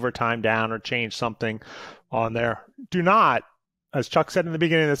cut the overtime down or change something on there. Do not, as Chuck said in the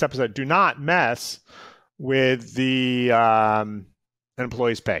beginning of this episode, do not mess with the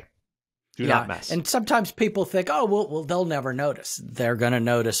employee's pay. Do not mess. And sometimes people think, oh, well, they'll never notice. They're going to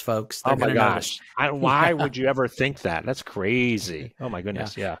notice, folks. They're oh my gosh. Why would you ever think that? That's crazy. Oh my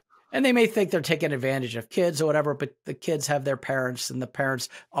goodness. Yeah. And they may think they're taking advantage of kids or whatever, but the kids have their parents, and the parents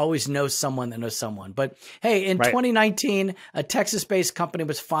always know someone that knows someone. But hey, in 2019, a Texas-based company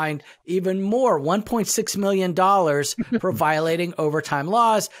was fined even more, $1.6 million for violating overtime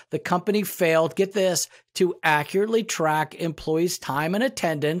laws. The company failed, get this, to accurately track employees' time and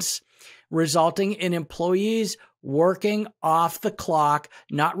attendance, resulting in employees working off the clock,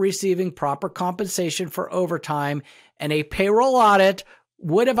 not receiving proper compensation for overtime, and a payroll audit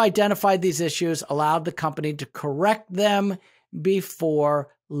would have identified these issues, allowed the company to correct them before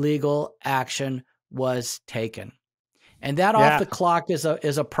legal action was taken. And that off the clock is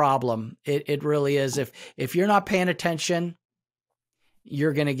a problem. It really is. If you're not paying attention,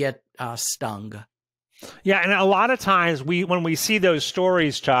 you're going to get stung. Yeah, and a lot of times when we see those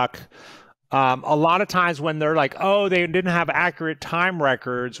stories, Chuck, a lot of times when they're like, oh, they didn't have accurate time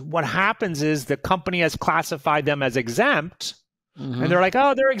records, what happens is the company has classified them as exempt. Mm-hmm. And they're like,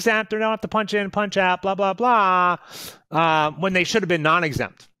 oh, they're exempt. They don't have to punch in, punch out, blah, blah, blah, when they should have been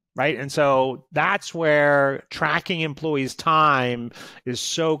non-exempt, right? And so that's where tracking employees' time is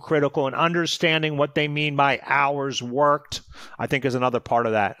so critical, and understanding what they mean by hours worked, I think, is another part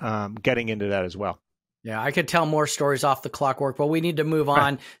of that, getting into that as well. Yeah, I could tell more stories off the clockwork, but we need to move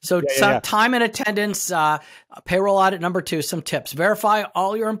on. So Yeah. time and attendance, payroll audit number 2, some tips. Verify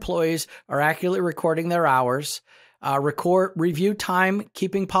all your employees are accurately recording their hours. Review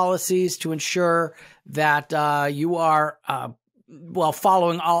timekeeping policies to ensure that you are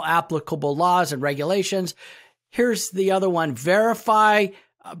following all applicable laws and regulations. Here's the other one. Verify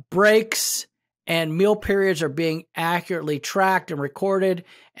breaks and meal periods are being accurately tracked and recorded,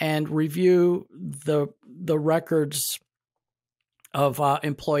 and review the records of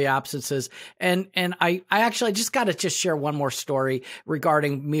employee absences. And I actually just got to share one more story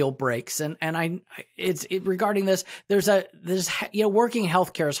regarding meal breaks. And regarding this, there's working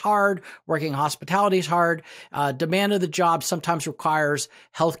healthcare is hard, working hospitality is hard. Demand of the job sometimes requires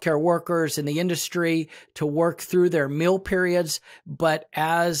healthcare workers in the industry to work through their meal periods. But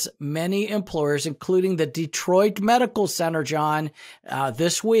as many employers, including the Detroit Medical Center, John,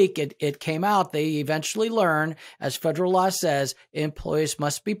 this week it came out, they eventually learn, as federal law says, employees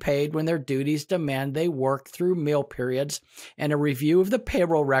must be paid when their duties demand they work through meal periods. And a review of the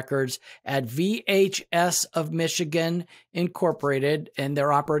payroll records at VHS of Michigan Incorporated, and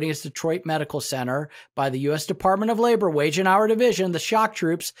they're operating as Detroit Medical Center, by the U.S. Department of Labor Wage and Hour Division, the shock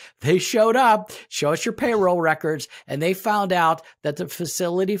troops, they showed up, show us your payroll records, and they found out that the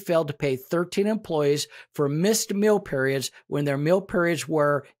facility failed to pay 13 employees for missed meal periods when their meal periods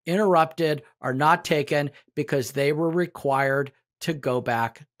were interrupted or not taken because they were required to go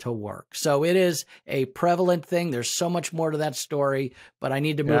back to work. So it is a prevalent thing. There's so much more to that story, but I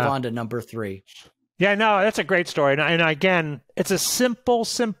need to move on to number 3. Yeah, no, that's a great story. And again, it's a simple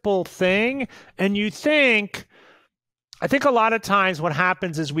thing. And I think a lot of times what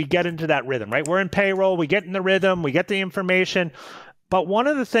happens is we get into that rhythm, right? We're in payroll, we get in the rhythm, we get the information. But one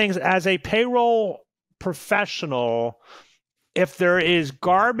of the things as a payroll professional, if there is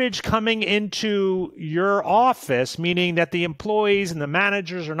garbage coming into your office, meaning that the employees and the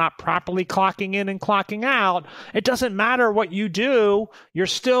managers are not properly clocking in and clocking out, it doesn't matter what you do, you're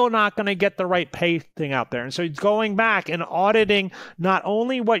still not going to get the right pay thing out there. And so going back and auditing not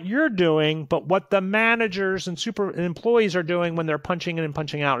only what you're doing, but what the managers and employees are doing when they're punching in and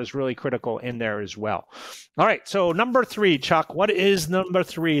punching out is really critical in there as well. All right, so number 3, Chuck, what is number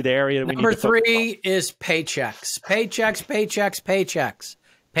 3, the area that we need to focus on? Number 3 is paychecks. Paychecks,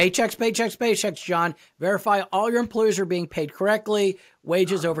 John. Verify all your employees are being paid correctly,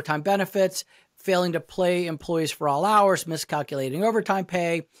 wages, overtime benefits, failing to pay employees for all hours, miscalculating overtime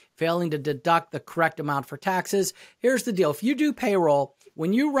pay, failing to deduct the correct amount for taxes. Here's the deal. If you do payroll,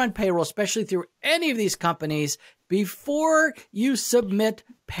 when you run payroll, especially through any of these companies, before you submit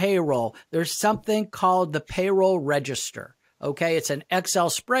payroll, there's something called the payroll register. Okay, it's an Excel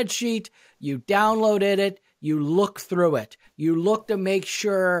spreadsheet. You downloaded it. You look through it. You look to make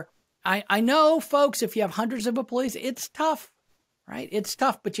sure. I know, folks, if you have hundreds of employees, it's tough, right? It's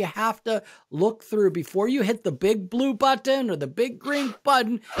tough, but you have to look through before you hit the big blue button or the big green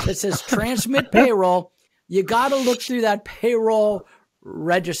button that says transmit payroll. You got to look through that payroll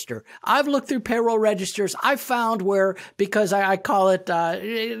register. I've looked through payroll registers. I found where, because I call it,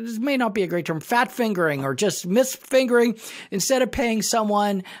 it may not be a great term, fat fingering or just misfingering. Instead of paying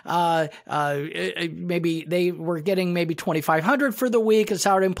someone, maybe they were getting maybe $2,500 for the week as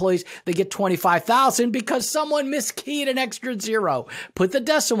salaried employees, they get $25,000 because someone miskeyed an extra zero, put the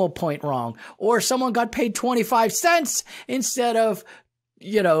decimal point wrong, or someone got paid 25 cents instead of,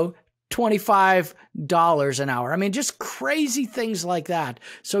 $25 an hour. I mean, just crazy things like that.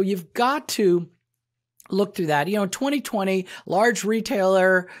 So you've got to look through that. In 2020, large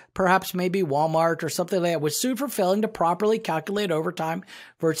retailer, perhaps maybe Walmart or something like that, was sued for failing to properly calculate overtime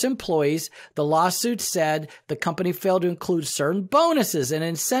for its employees. The lawsuit said the company failed to include certain bonuses and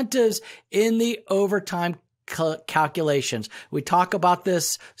incentives in the overtime calculations. We talk about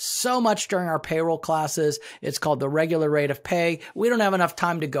this so much during our payroll classes. It's called the regular rate of pay. We don't have enough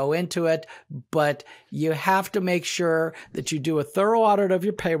time to go into it, but you have to make sure that you do a thorough audit of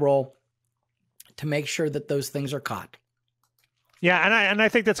your payroll to make sure that those things are caught. Yeah, and I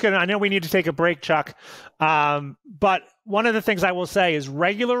think that's good. I know we need to take a break, Chuck. But one of the things I will say is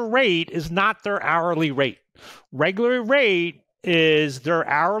regular rate is not their hourly rate. Regular rate is their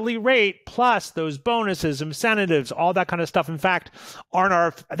hourly rate plus those bonuses, incentives, all that kind of stuff. In fact, on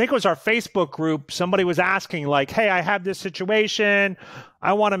I think it was our Facebook group, somebody was asking like, hey, I have this situation.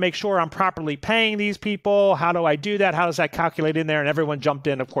 I want to make sure I'm properly paying these people. How do I do that? How does that calculate in there? And everyone jumped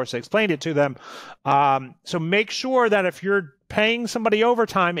in. Of course, I explained it to them. So make sure that if you're paying somebody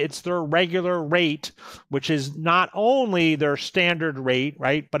overtime, it's their regular rate, which is not only their standard rate,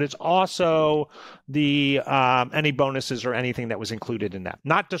 right, but it's also the any bonuses or anything that was included in that.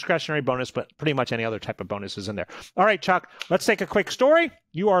 Not discretionary bonus, but pretty much any other type of bonuses in there. All right, Chuck, let's take a quick story.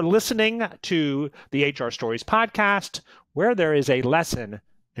 You are listening to the HR Stories podcast, where there is a lesson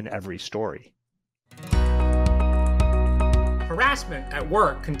in every story. Harassment at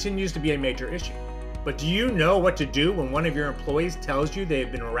work continues to be a major issue. But do you know what to do when one of your employees tells you they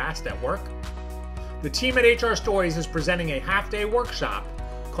have been harassed at work? The team at HR Stories is presenting a half-day workshop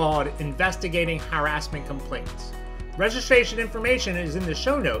called Investigating Harassment Complaints. Registration information is in the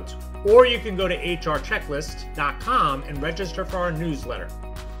show notes, or you can go to hrchecklist.com and register for our newsletter.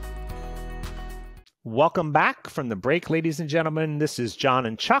 Welcome back from the break, ladies and gentlemen. This is John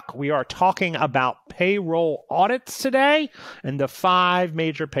and Chuck. We are talking about payroll audits today and the 5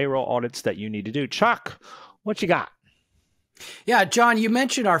 major payroll audits that you need to do. Chuck, what you got? Yeah, John, you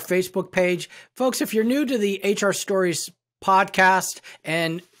mentioned our Facebook page. Folks, if you're new to the HR Stories podcast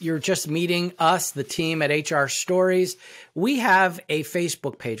and you're just meeting us, the team at HR Stories, we have a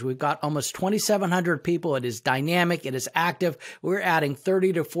Facebook page. We've got almost 2,700 people. It is dynamic. It is active. We're adding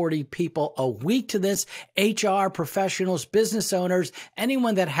 30 to 40 people a week to this. HR professionals, business owners,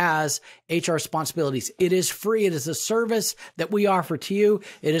 anyone that has HR responsibilities. It is free. It is a service that we offer to you.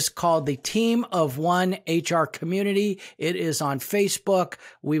 It is called the Team of One HR Community. It is on Facebook.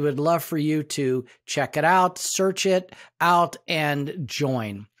 We would love for you to check it out, search it out, and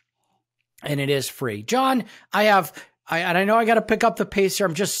join. And it is free. John, I know I got to pick up the pace here.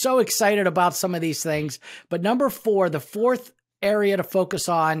 I'm just so excited about some of these things. But number 4, the 4th area to focus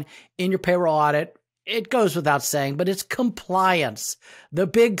on in your payroll audit, it goes without saying, but it's compliance. The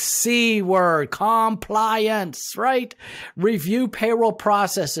big C word, compliance, right? Review payroll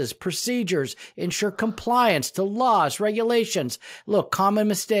processes, procedures, ensure compliance to laws, regulations. Look, common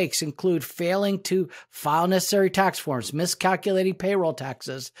mistakes include failing to file necessary tax forms, miscalculating payroll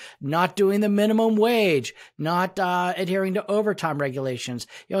taxes, not doing the minimum wage, not adhering to overtime regulations.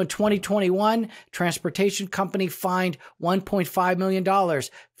 You know, in 2021, transportation company fined $1.5 million,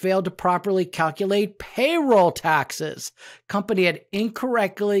 failed to properly calculate payroll taxes. Company had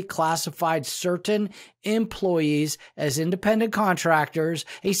incorrectly classified certain employees as independent contractors.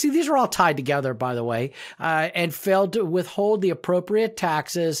 And you see, these are all tied together, by the way, and failed to withhold the appropriate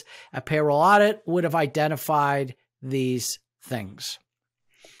taxes. A payroll audit would have identified these things.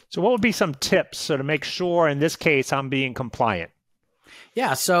 So what would be some tips to make sure, in this case, I'm being compliant?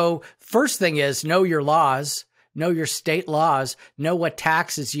 Yeah. So first thing is know your laws. Know your state laws, know what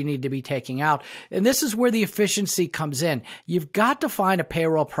taxes you need to be taking out. And this is where the efficiency comes in. You've got to find a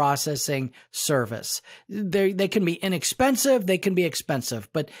payroll processing service. They can be inexpensive, they can be expensive,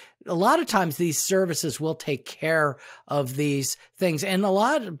 but a lot of times these services will take care of these things. And a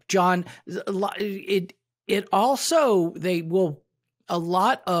lot of, John, it also, they will, a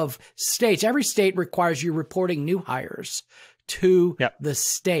lot of states, every state requires you reporting new hires to the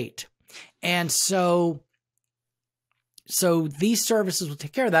state. And so these services will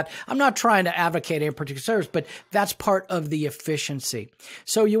take care of that. I'm not trying to advocate any particular service, but that's part of the efficiency.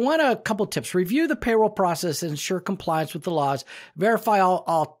 So you want a couple tips. Review the payroll process and ensure compliance with the laws. Verify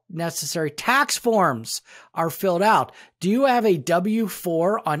all necessary tax forms are filled out. Do you have a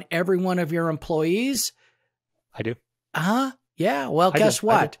W-4 on every one of your employees? I do. Yeah. Well, guess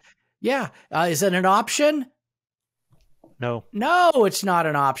what? Yeah. Is it an option? No, it's not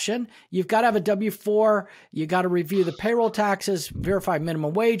an option. You've got to have a W-4. You got to review the payroll taxes, verify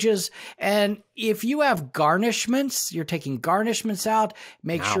minimum wages. And if you have garnishments, you're taking garnishments out,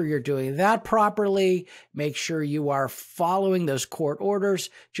 make sure you're doing that properly. Make sure you are following those court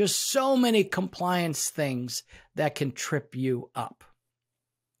orders. Just so many compliance things that can trip you up.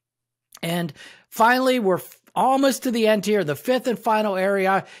 And finally, we're almost to the end here. The 5th and final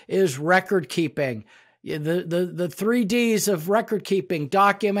area is record keeping. The 3 Ds of record keeping: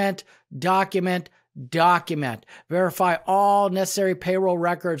 document, document, document. Verify all necessary payroll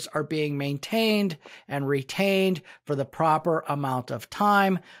records are being maintained and retained for the proper amount of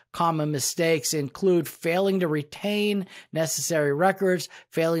time. Common mistakes include failing to retain necessary records,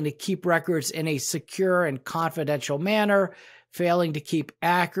 failing to keep records in a secure and confidential manner, failing to keep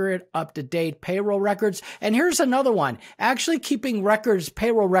accurate, up-to-date payroll records. And here's another one: actually keeping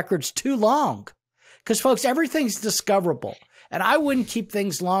payroll records too long. Because, folks, everything's discoverable. And I wouldn't keep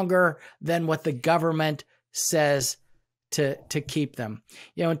things longer than what the government says to keep them.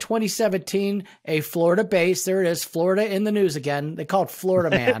 You know, in 2017, a Florida-based, there it is, Florida in the news again. They call it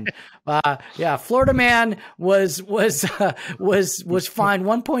Florida Man. Florida Man was fined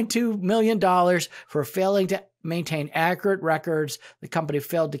 $1.2 million for failing to maintain accurate records. The company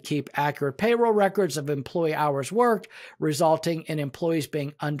failed to keep accurate payroll records of employee hours worked, resulting in employees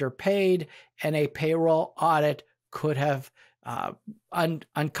being underpaid, and a payroll audit could have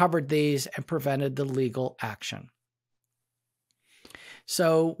uncovered these and prevented the legal action.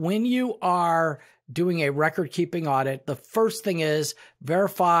 So when you are doing a record-keeping audit, the first thing is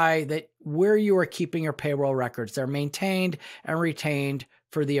verify that where you are keeping your payroll records, they're maintained and retained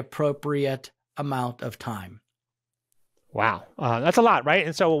for the appropriate amount of time. Wow. That's a lot, right?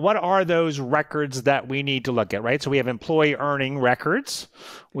 And so what are those records that we need to look at, right? So we have employee earning records.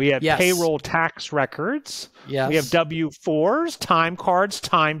 We have payroll tax records. Yes. We have W-4s, time cards,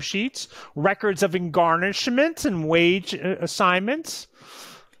 timesheets, records of garnishment and wage assignments.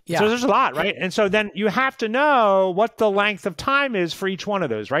 Yeah. So there's a lot, right? And so then you have to know what the length of time is for each one of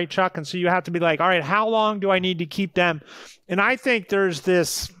those, right, Chuck? And so you have to be like, all right, how long do I need to keep them? And I think there's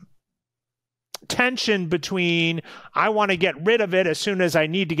this tension between I want to get rid of it as soon as I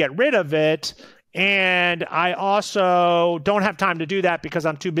need to get rid of it, and I also don't have time to do that because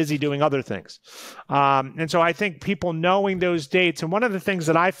I'm too busy doing other things. And so I think people knowing those dates, and one of the things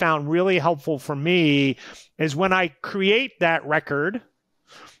that I found really helpful for me is when I create that record,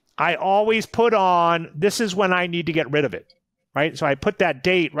 I always put on, this is when I need to get rid of it. Right. So I put that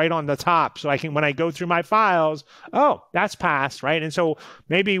date right on the top so I can, when I go through my files, oh, that's passed. Right. And so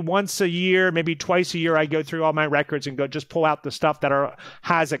maybe once a year, maybe twice a year, I go through all my records and go just pull out the stuff that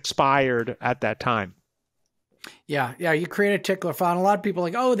has expired at that time. Yeah. Yeah. You create a tickler file. And a lot of people are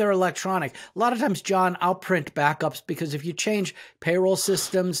like, oh, they're electronic. A lot of times, John, I'll print backups because if you change payroll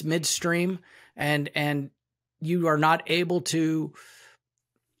systems midstream and you are not able to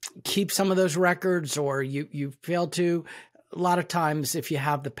keep some of those records or you fail to, a lot of times if you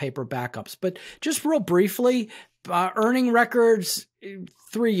have the paper backups. But just real briefly, earning records,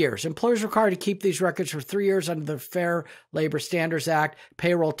 3 years. Employers are required to keep these records for 3 years under the Fair Labor Standards Act.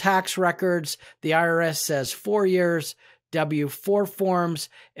 Payroll tax records, the IRS says 4 years. W-4 forms,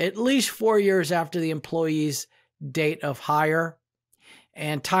 at least 4 years after the employee's date of hire.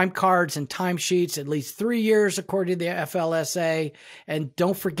 And time cards and timesheets, at least 3 years, according to the FLSA. And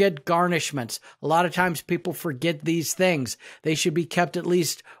don't forget garnishments. A lot of times people forget these things. They should be kept at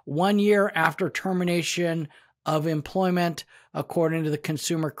least 1 year after termination of employment, according to the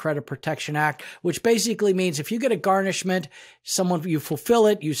Consumer Credit Protection Act, which basically means if you get a garnishment, you fulfill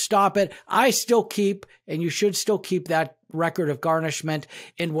it, you stop it. I still keep, and you should still keep that record of garnishment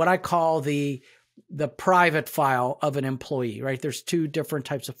in what I call the private file of an employee, right? There's two different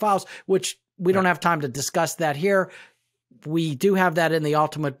types of files, which we don't have time to discuss that here. We do have that in the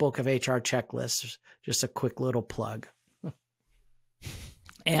Ultimate Book of HR Checklists. Just a quick little plug.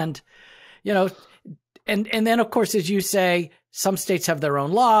 And, and then of course, as you say, some states have their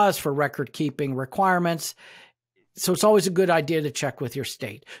own laws for record keeping requirements. So it's always a good idea to check with your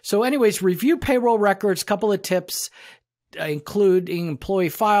state. So anyways, review payroll records, couple of tips, including employee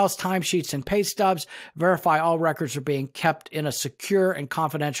files, timesheets, and pay stubs. Verify all records are being kept in a secure and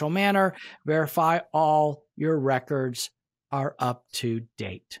confidential manner. Verify all your records are up to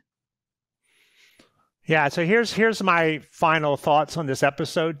date. Yeah, so here's my final thoughts on this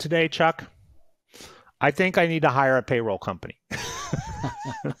episode today, Chuck. I think I need to hire a payroll company.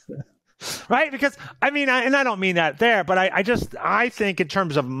 Right? Because, I don't mean that there, but I think in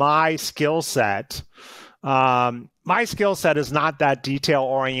terms of my skill set, my skill set is not that detail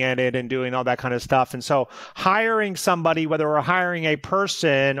oriented and doing all that kind of stuff. And so hiring somebody, whether we're hiring a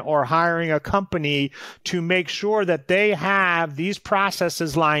person or hiring a company to make sure that they have these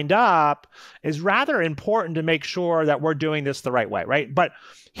processes lined up is rather important to make sure that we're doing this the right way, right? But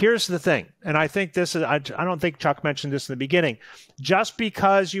here's the thing, and I think this is, I don't think Chuck mentioned this in the beginning. Just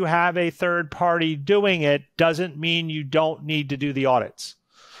because you have a third party doing it doesn't mean you don't need to do the audits,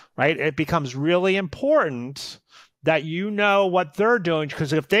 right? It becomes really important that you know what they're doing,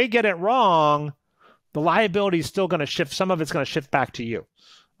 because if they get it wrong, the liability is still going to shift. Some of it's going to shift back to you.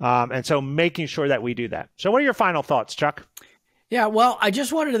 And so making sure that we do that. So what are your final thoughts, Chuck? Yeah, well, I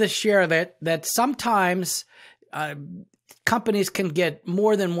just wanted to share that sometimes companies can get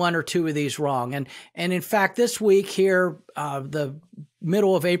more than one or two of these wrong. And in fact, this week here, the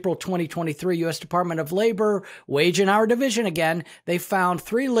middle of April 2023, U.S. Department of Labor, Wage and Hour Division again, they found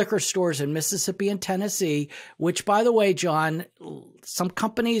 3 liquor stores in Mississippi and Tennessee, which, by the way, John, some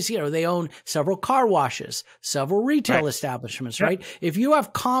companies, they own several car washes, several retail establishments, right? If you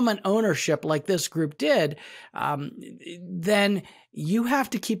have common ownership like this group did, then you have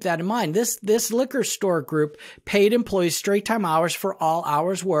to keep that in mind. This liquor store group paid employees straight time hours for all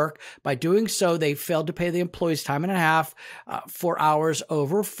hours work. By doing so, they failed to pay the employees time and a half for hours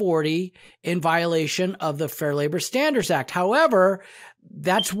over 40 in violation of the Fair Labor Standards Act. However,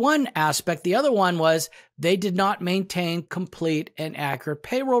 that's one aspect. The other one was they did not maintain complete and accurate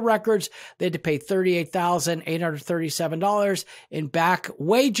payroll records. They had to pay $38,837 in back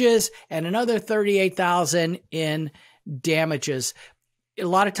wages and another $38,000 in damages. A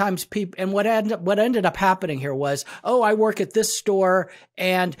lot of times people, and what ended up happening here was, oh, I work at this store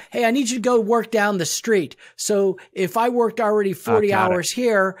and hey, I need you to go work down the street. So if I worked already 40 hours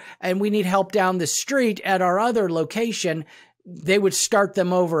here and we need help down the street at our other location, they would start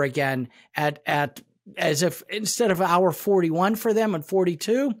them over again at as if instead of hour 41 for them and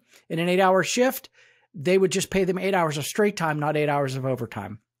 42 in an 8-hour shift, they would just pay them 8 hours of straight time, not 8 hours of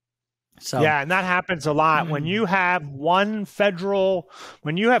overtime. So yeah, and that happens a lot when you have when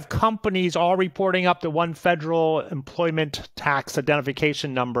you have companies all reporting up to one federal employment tax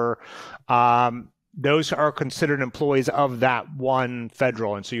identification number. Those are considered employees of that one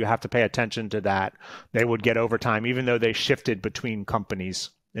federal, and so you have to pay attention to that. They would get overtime, even though they shifted between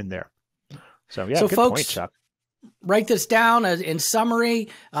companies in there. So yeah, good folks, point, Chuck. Write this down in summary.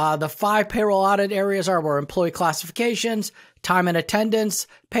 The 5 payroll audit areas are employee classifications, time and attendance,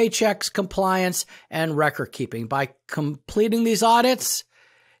 paychecks, compliance, and record keeping. By completing these audits,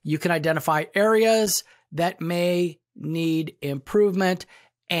 you can identify areas that may need improvement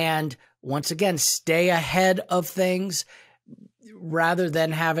and once again, stay ahead of things rather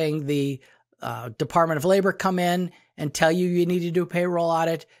than having the Department of Labor come in and tell you need to do a payroll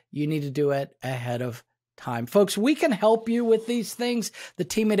audit. You need to do it ahead of time. Folks, we can help you with these things. The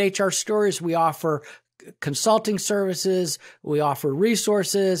team at HR Stories, we offer consulting services. We offer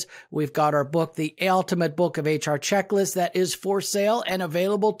resources. We've got our book, The Ultimate Book of HR Checklist, that is for sale and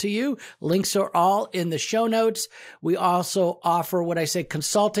available to you. Links are all in the show notes. We also offer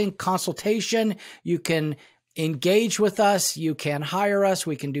consultation. You can engage with us. You can hire us.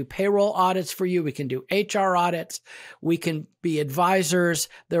 We can do payroll audits for you. We can do HR audits. We can be advisors.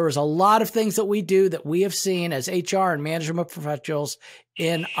 There is a lot of things that we do that we have seen as HR and management professionals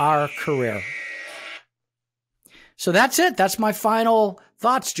in our career. So that's it. That's my final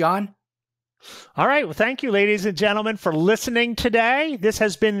thoughts, John. All right. Well, thank you, ladies and gentlemen, for listening today. This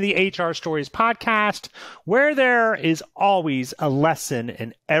has been the HR Stories podcast, where there is always a lesson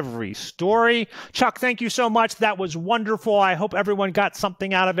in every story. Chuck, thank you so much. That was wonderful. I hope everyone got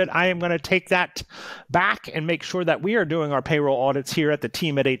something out of it. I am going to take that back and make sure that we are doing our payroll audits here at the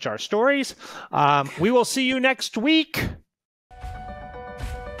team at HR Stories. We will see you next week.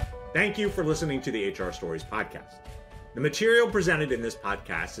 Thank you for listening to the HR Stories podcast. The material presented in this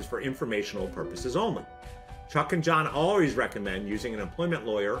podcast is for informational purposes only. Chuck and John always recommend using an employment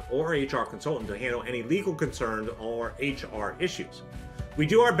lawyer or HR consultant to handle any legal concerns or HR issues. We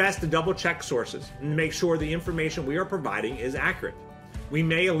do our best to double check sources and make sure the information we are providing is accurate. We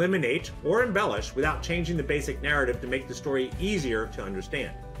may eliminate or embellish without changing the basic narrative to make the story easier to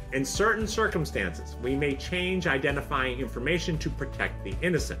understand. In certain circumstances, we may change identifying information to protect the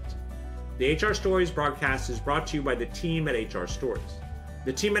innocent. The HR Stories broadcast is brought to you by the team at HR Stories.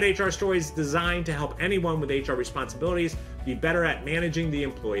 The team at HR Stories is designed to help anyone with HR responsibilities be better at managing the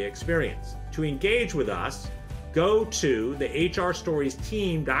employee experience. To engage with us, go to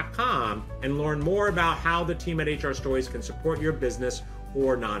thehrStoriesTeam.com and learn more about how the team at HR Stories can support your business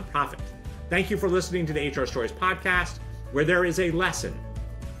or nonprofit. Thank you for listening to the HR Stories podcast, where there is a lesson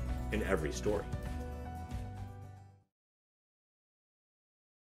in every story.